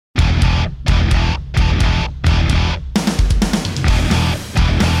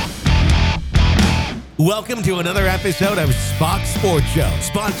Welcome to another episode of SPACH'S Sports Show,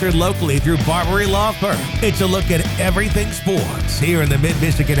 sponsored locally through Barbary Law Firm. It's a look at everything sports here in the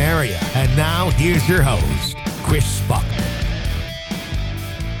Mid-Michigan area. And now, here's your host, Chris Spockman.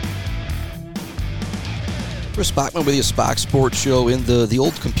 Chris Spockman with you, SPACH'S Sports Show in the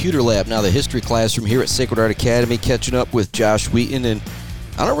old computer lab, now the history classroom here at Sacred Heart Academy, catching up with Josh Wheaton. And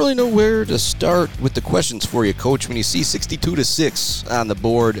I don't really know where to start with the questions for you, Coach. When you see 62-6 on the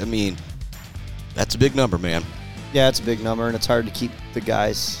board, I mean, that's a big number, man. Yeah, it's a big number, and it's hard to keep the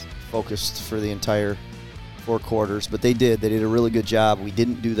guys focused for the entire four quarters. But they did. They did a really good job. We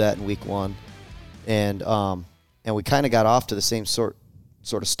didn't do that in week one. And we kind of got off to the same sort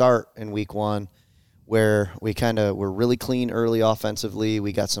of start in week one, where we kind of were really clean early offensively.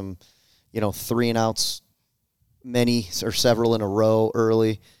 We got some, 3-and-outs, many or several in a row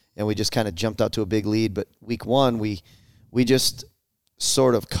early, and we just kind of jumped out to a big lead. But week one, we just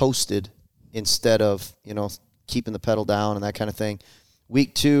sort of coasted instead of, keeping the pedal down and that kind of thing.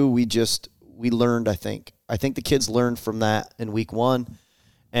 Week two, we learned, I think. I think the kids learned from that in week one,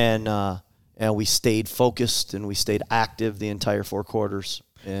 and we stayed focused and we stayed active the entire four quarters.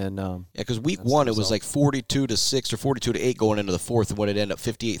 And because week one, it was like 42-6 or 42-8 going into the fourth, and what it ended up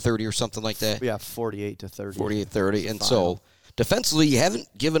 58-30 or something like that. Yeah, 48-30. 48-30, and so defensively, you haven't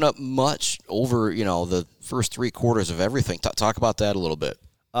given up much over the first three quarters of everything. Talk about that a little bit.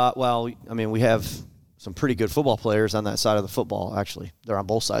 We have some pretty good football players on that side of the football. Actually, they're on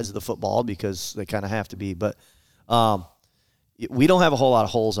both sides of the football because they kind of have to be. But we don't have a whole lot of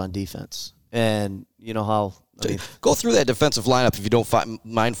holes on defense, and you know how. Go through that defensive lineup if you don't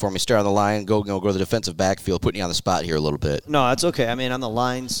mind for me. Start on the line, go to the defensive backfield, putting you on the spot here a little bit. No, that's okay. I mean, on the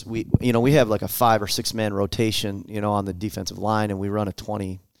lines, we have like a 5 or 6 man rotation, on the defensive line, and we run a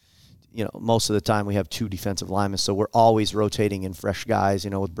 20. Most of the time we have 2 defensive linemen, so we're always rotating in fresh guys.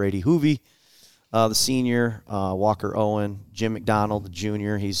 With Brady Hoovey, the senior, Walker Owen, Jim McDonald, the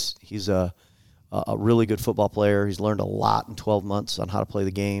junior. He's a really good football player. He's learned a lot in 12 months on how to play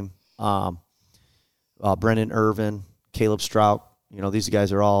the game. Brendan Irvin, Caleb Strout, these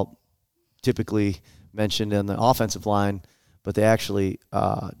guys are all typically mentioned in the offensive line, but they actually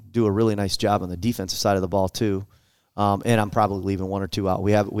do a really nice job on the defensive side of the ball too. And I'm probably leaving 1 or 2 out.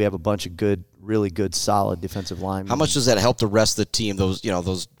 We have a bunch of good, really good, solid defensive linemen. How much does that help the rest of the team? Those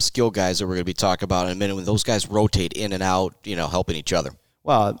those skill guys that we're going to be talking about in a minute, when those guys rotate in and out, helping each other.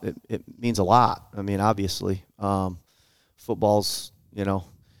 Well, it means a lot. I mean, obviously, football's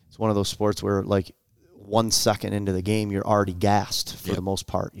it's one of those sports where like 1 second into the game you're already gassed for the most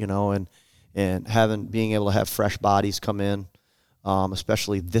part, and being able to have fresh bodies come in.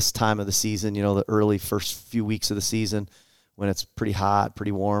 Especially this time of the season, the early first few weeks of the season when it's pretty hot,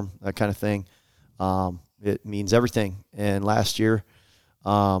 pretty warm, that kind of thing. It means everything. And last year,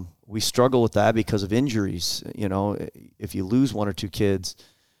 we struggle with that because of injuries. If you lose 1 or 2 kids,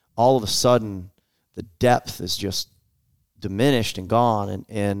 all of a sudden the depth is just diminished and gone.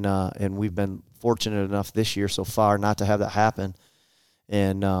 And we've been fortunate enough this year so far not to have that happen.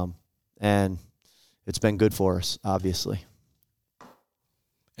 And it's been good for us, obviously.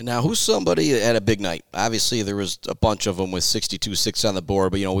 And now, who's somebody at a big night? Obviously, there was a bunch of them with 62-6 on the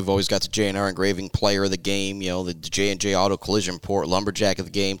board, but, we've always got the J&R Engraving Player of the Game, the J&J Auto Collision Port Lumberjack of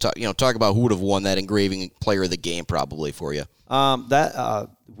the game. Talk about who would have won that Engraving Player of the Game probably for you.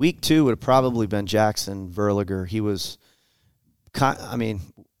 Week 2 would have probably been Jackson Verliger. He was,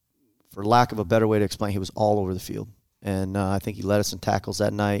 for lack of a better way to explain, he was all over the field. And I think he led us in tackles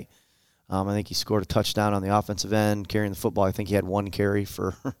that night. I think he scored a touchdown on the offensive end, carrying the football. I think he had 1 carry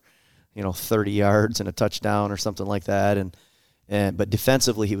for, 30 yards and a touchdown or something like that. But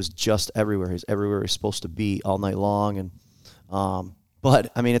defensively, he was just everywhere. He was everywhere he's supposed to be all night long. And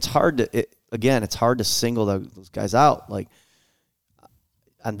but it's hard to single those guys out. Like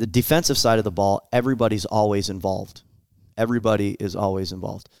on the defensive side of the ball, everybody's always involved. Everybody is always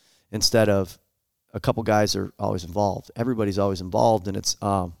involved. Instead of a couple guys are always involved. Everybody's always involved, and it's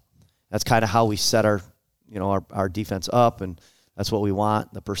that's kind of how we set our defense up, and that's what we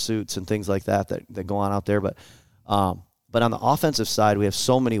want, the pursuits and things like that go on out there. But on the offensive side, we have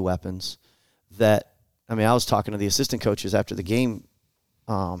so many weapons that, I was talking to the assistant coaches after the game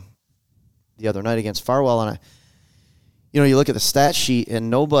the other night against Farwell, and you look at the stat sheet, and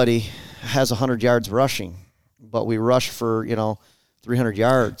nobody has 100 yards rushing, but we rush for, 300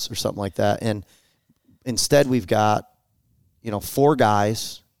 yards or something like that. And instead we've got, 4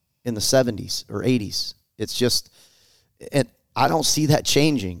 guys in the 70s or 80s. It's just, and I don't see that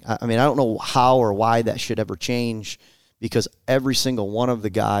changing. I don't know how or why that should ever change, because every single one of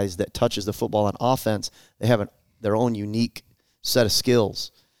the guys that touches the football on offense, they have their own unique set of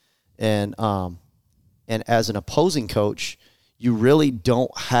skills. And And as an opposing coach, you really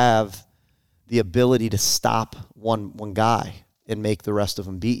don't have the ability to stop one guy and make the rest of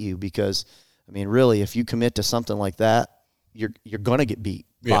them beat you, because, I mean, really, if you commit to something like that, you're going to get beat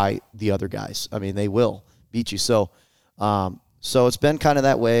by the other guys. I mean, they will beat you. So it's been kind of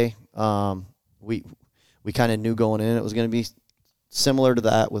that way. We kind of knew going in it was going to be similar to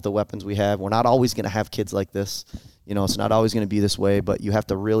that with the weapons we have. We're not always going to have kids like this. It's not always going to be this way, but you have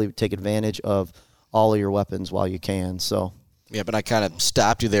to really take advantage of all of your weapons while you can. So. Yeah, but I kind of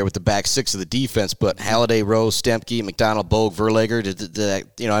stopped you there with the back six of the defense. But Halliday, Rose, Stemke, McDonald, Bogue, Verlager,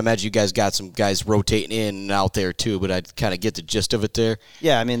 I imagine you guys got some guys rotating in and out there too. But I kind of get the gist of it there.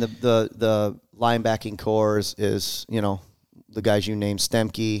 Yeah, I mean the linebacking core is the guys you named: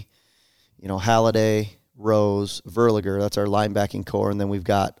 Stemke, Halliday, Rose, Verlager. That's our linebacking core, and then we've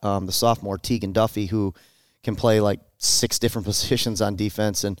got the sophomore Tegan Duffy, who can play like 6 different positions on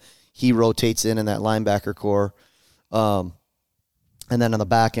defense, and he rotates in that linebacker core. And then on the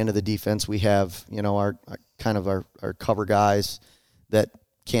back end of the defense, we have, our cover guys that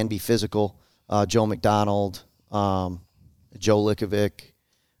can be physical. Joe McDonald, Joe Likovic,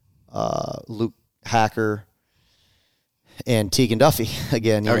 Luke Hacker, and Tegan Duffy.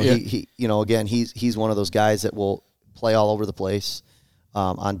 Again, he's one of those guys that will play all over the place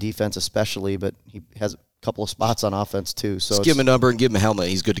on defense especially, but he has a couple of spots on offense too. So just give him a number and give him a helmet.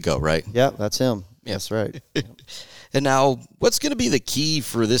 He's good to go, right? Yeah, that's him. Yeah. That's right. And now, what's going to be the key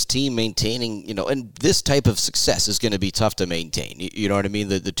for this team maintaining, and this type of success is going to be tough to maintain. You know what I mean?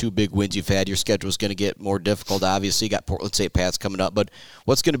 The 2 big wins you've had, your schedule is going to get more difficult. Obviously, you got Portland St. Pat's coming up, but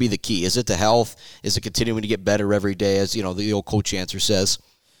what's going to be the key? Is it the health? Is it continuing to get better every day, as, the old coach answer says?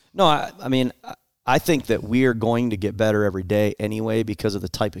 No, I think that we are going to get better every day anyway because of the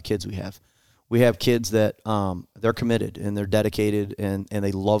type of kids we have. We have kids that they're committed and they're dedicated and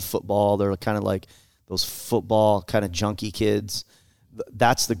they love football. They're kind of like those football kind of junkie kids.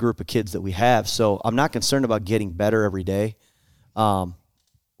 That's the group of kids that we have. So I'm not concerned about getting better every day.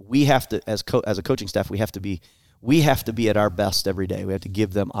 We have to, as a coaching staff, we have to be at our best every day. We have to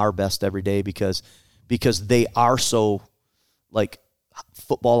give them our best every day because they are so like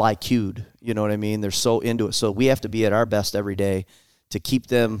football IQ'd. You know what I mean? They're so into it. So we have to be at our best every day to keep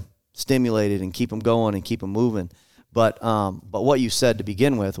them stimulated and keep them going and keep them moving. But what you said to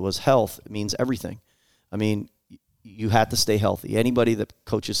begin with was health. It means everything. I mean, you have to stay healthy. Anybody that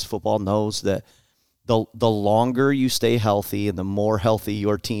coaches football knows that the longer you stay healthy and the more healthy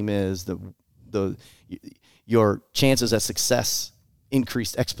your team is, your chances at success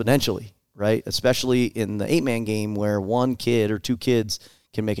increase exponentially, right? Especially in the 8-man game where 1 kid or 2 kids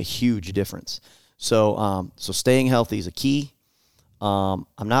can make a huge difference. So staying healthy is a key. I'm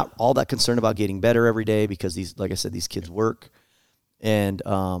not all that concerned about getting better every day because like I said, these kids work. And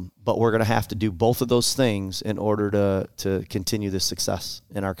but we're going to have to do both of those things in order to continue this success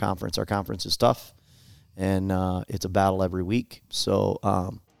in our conference. Our conference is tough, and it's a battle every week. So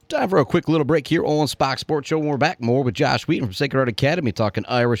time for a quick little break here on SPACH'S Sports Show. When we're back, more with Josh Wheaton from Sacred Heart Academy talking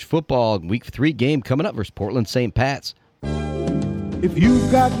Irish football. Week 3 game coming up versus Portland St. Pat's. If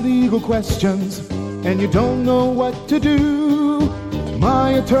you've got legal questions and you don't know what to do,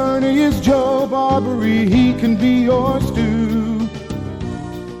 my attorney is Joe Barbary. He can be yours too.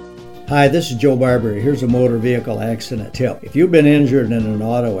 Hi, this is Joe Barbary. Here's a motor vehicle accident tip. If you've been injured in an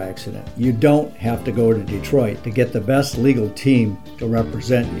auto accident, you don't have to go to Detroit to get the best legal team to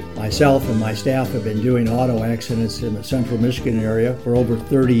represent you. Myself and my staff have been doing auto accidents in the central Michigan area for over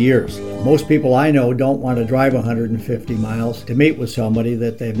 30 years. Most people I know don't want to drive 150 miles to meet with somebody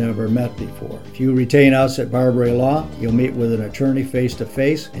that they've never met before. If you retain us at Barbary Law, you'll meet with an attorney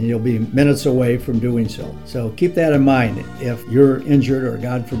face-to-face, and you'll be minutes away from doing so. So keep that in mind. If you're injured or,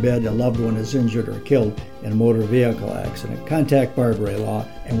 God forbid, a loved one is injured or killed in a motor vehicle accident, contact Barbary Law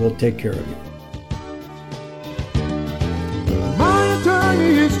and we'll take care of you. My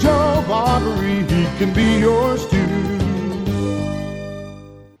attorney is Joe Barbary. He can be yours too.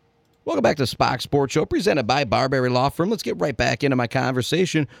 Welcome back to SPACH'S Sports Show, presented by Barbary Law Firm. Let's get right back into my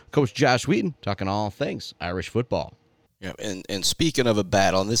conversation. Coach Josh Wheaton, talking all things Irish football. Yeah, and speaking of a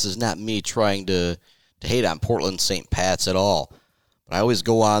battle, and this is not me trying to hate on Portland St. Pat's at all, but I always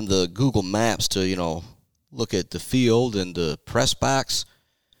go on the Google Maps to, look at the field and the press box.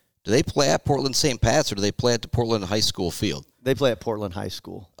 Do they play at Portland St. Pat's or do they play at the Portland High School field? They play at Portland High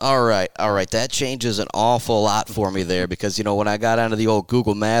School. All right. That changes an awful lot for me there because, when I got onto the old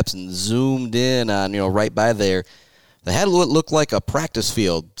Google Maps and zoomed in on, right by there, they had what looked like a practice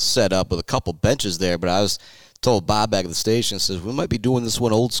field set up with a couple benches there, but I was told Bob back at the station, says we might be doing this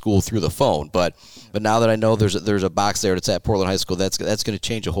one old school through the phone, but now that I know there's a box there that's at Portland High School, that's going to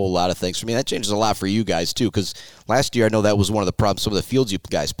change a whole lot of things for me. That changes a lot for you guys too, because last year I know that was one of the problems. Some of the fields you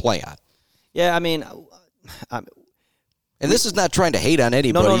guys play on. Yeah, I mean, and this is not trying to hate on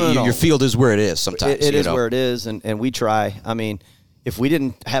anybody. No. Your field is where it is sometimes. It is where it is, and we try. I mean, if we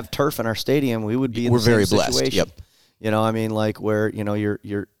didn't have turf in our stadium, we would be in the same situation. We're very blessed. Yep. I mean, like where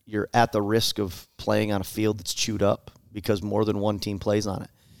you're at the risk of playing on a field that's chewed up because more than one team plays on it.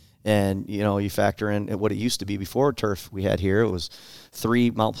 And, you factor in what it used to be before turf we had here. It was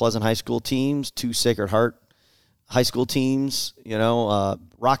 3 Mount Pleasant High School teams, 2 Sacred Heart High School teams,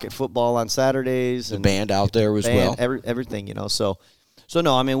 Rocket football on Saturdays. The band out there as well. Everything, So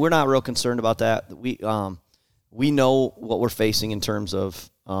no, I mean, we're not real concerned about that. We know what we're facing in terms of,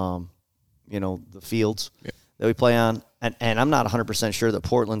 the fields that we play on. And I'm not 100% sure that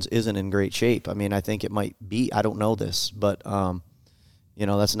Portland's isn't in great shape. I mean, I think it might be. I don't know this, but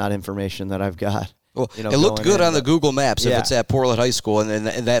that's not information that I've got. Well, it looked good on the Google Maps if it's at Portland High School and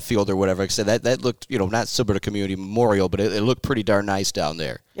in that field or whatever. Like I said, that looked, not similar to Community Memorial, but it looked pretty darn nice down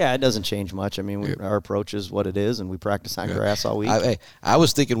there. Yeah, it doesn't change much. I mean, our approach is what it is, and we practice on grass all week. I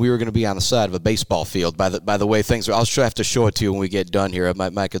was thinking we were going to be on the side of a baseball field by the way things are. I'll have to show it to you when we get done here,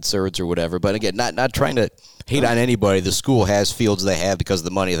 my concerns or whatever. But again, not trying to hate on anybody. The school has fields they have because of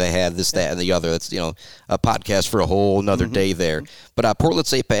the money they have, this, that, and the other. That's, a podcast for a whole another day there. But Portland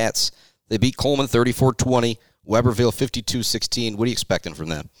St. Pat's, they beat Coleman 34-20, Weberville 52-16. What are you expecting from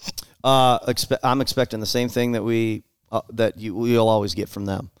them? I'm expecting the same thing that we'll always get from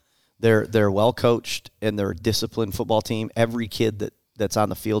them. They're well coached and they're a disciplined football team. Every kid that's on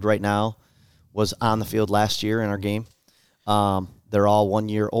the field right now was on the field last year in our game. They're all 1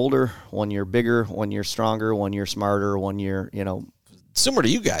 year older, 1 year bigger, 1 year stronger, 1 year smarter, 1 year similar to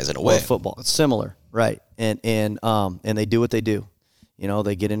you guys in a way. Football, it's similar, right? And they do what they do.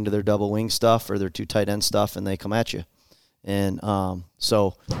 They get into their double wing stuff or their 2 tight end stuff, and they come at you. And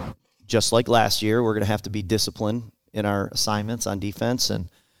so just like last year, we're going to have to be disciplined in our assignments on defense and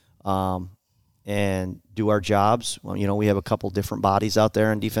do our jobs. Well, we have a couple different bodies out there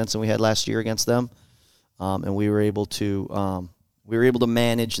on defense than we had last year against them, and we were able to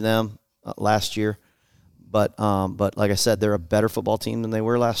manage them last year. But like I said, they're a better football team than they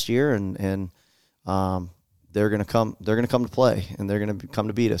were last year, and they're going to come to play, and they're going to come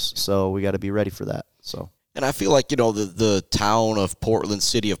to beat us. So we got to be ready for that. So. And I feel like, the town of Portland,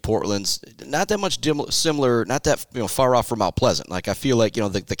 city of Portland's not that much similar, not that far off from Mount Pleasant. Like, I feel like,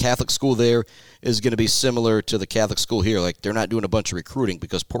 the Catholic school there is going to be similar to the Catholic school here. Like, they're not doing a bunch of recruiting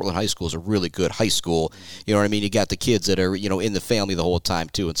because Portland High School is a really good high school. You know what I mean? You got the kids that are, in the family the whole time,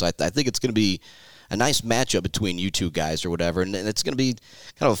 too. And so I think it's going to be a nice matchup between you two guys or whatever, and it's going to be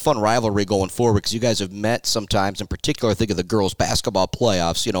kind of a fun rivalry going forward because you guys have met sometimes. In particular, I think of the girls' basketball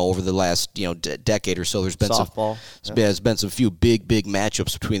playoffs. Over the last decade or so, there's been softball. There's been some few big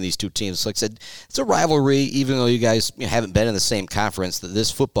matchups between these two teams. Like I said, it's a rivalry, even though you guys haven't been in the same conference. That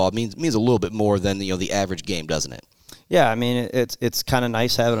this football means a little bit more than the average game, doesn't it? Yeah, I mean it's kind of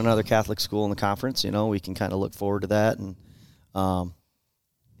nice having another Catholic school in the conference. We can kind of look forward to that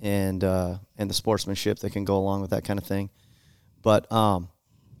and the sportsmanship that can go along with that kind of thing. But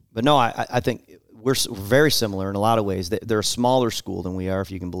no, I think we're very similar in a lot of ways. They're a smaller school than we are, if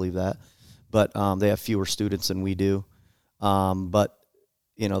you can believe that. But they have fewer students than we do. But,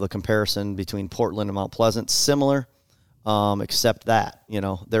 the comparison between Portland and Mount Pleasant, similar, except that,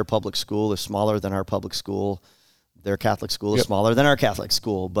 their public school is smaller than our public school. Their Catholic school is smaller than our Catholic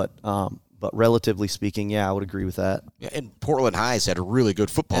school. But relatively speaking, yeah, I would agree with that. Yeah, and Portland High's had a really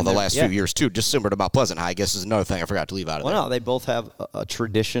good football the last few years, too, just similar to Mount Pleasant High, I guess is another thing I forgot to leave out of there. Well, no, they both have a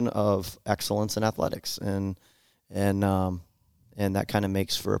tradition of excellence in athletics, and that kind of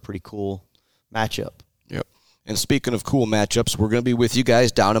makes for a pretty cool matchup. Yep. And speaking of cool matchups, we're going to be with you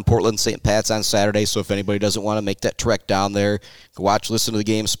guys down in Portland St. Pat's on Saturday, so if anybody doesn't want to make that trek down there, go listen to the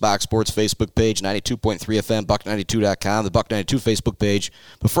game, SPACH'S Sports Facebook page, 92.3 FM, Buck92.com, the Buck92 Facebook page.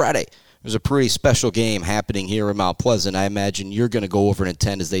 But Friday, there's a pretty special game happening here in Mount Pleasant. I imagine you're going to go over and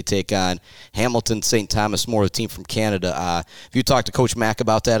attend as they take on Hamilton St. Thomas More, the team from Canada. Have you talked to Coach Mack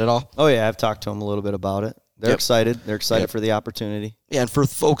about that at all? Oh, yeah, I've talked to him a little bit about it. They're excited. They're excited for the opportunity. Yeah, and for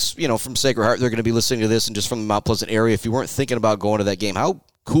folks, from Sacred Heart, they're going to be listening to this and just from the Mount Pleasant area. If you weren't thinking about going to that game, how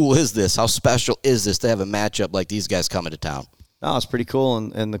cool is this? How special is this to have a matchup like these guys coming to town? No, it's pretty cool,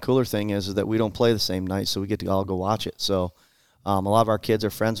 and the cooler thing is that we don't play the same night, so we get to all go watch it. So a lot of our kids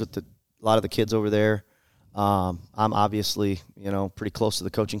are friends with a lot of the kids over there. I'm obviously, pretty close to the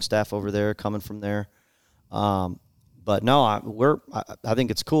coaching staff over there, coming from there. But no, I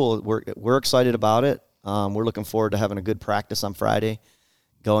think it's cool. We're excited about it. We're looking forward to having a good practice on Friday,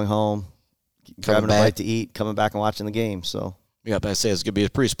 going home, grabbing a bite to eat, coming back and watching the game. So. Yep, I say it's going to be a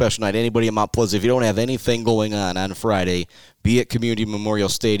pretty special night. Anybody in Mount Pleasant, if you don't have anything going on Friday, be at Community Memorial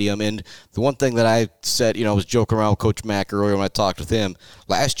Stadium. And the one thing that I said, I was joking around with Coach Mack earlier when I talked with him.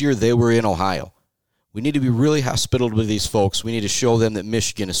 Last year, they were in Ohio. We need to be really hospitable with these folks. We need to show them that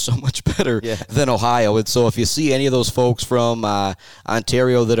Michigan is so much better than Ohio. And so if you see any of those folks from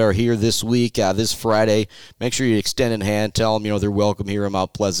Ontario that are here this week, this Friday, make sure you extend a hand. Tell them, they're welcome here in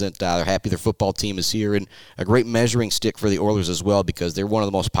Mount Pleasant. They're happy their football team is here. And a great measuring stick for the Oilers as well, because they're one of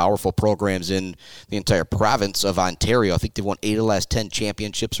the most powerful programs in the entire province of Ontario. I think they've won 8 of the last 10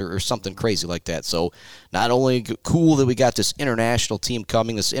 championships or something crazy like that. So not only cool that we got this international team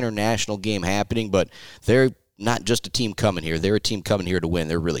coming, this international game happening, but they're not just a team coming here. They're a team coming here to win.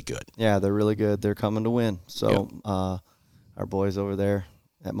 They're really good. Yeah, they're really good. They're coming to win. So our boys over there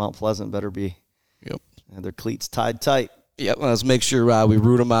at Mount Pleasant better be and their cleats tied tight. Yep, let's make sure we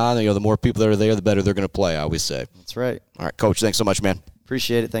root them on. The more people that are there, the better they're going to play, I always say. That's right. All right, Coach, thanks so much, man.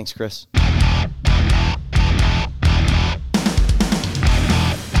 Appreciate it. Thanks, Chris.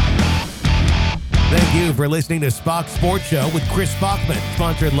 Thank you for listening to SPACH'S Sports Show with Chris Bachman,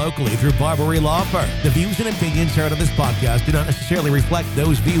 sponsored locally through Barbary Law Firm. The views and opinions heard on this podcast do not necessarily reflect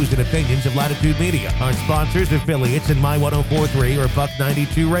those views and opinions of Latitude Media, our sponsors, affiliates, and My 104.3 or Buck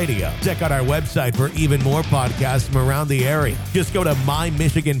 92 Radio. Check out our website for even more podcasts from around the area. Just go to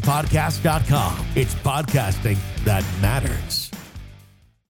mymichiganpodcast.com. It's podcasting that matters.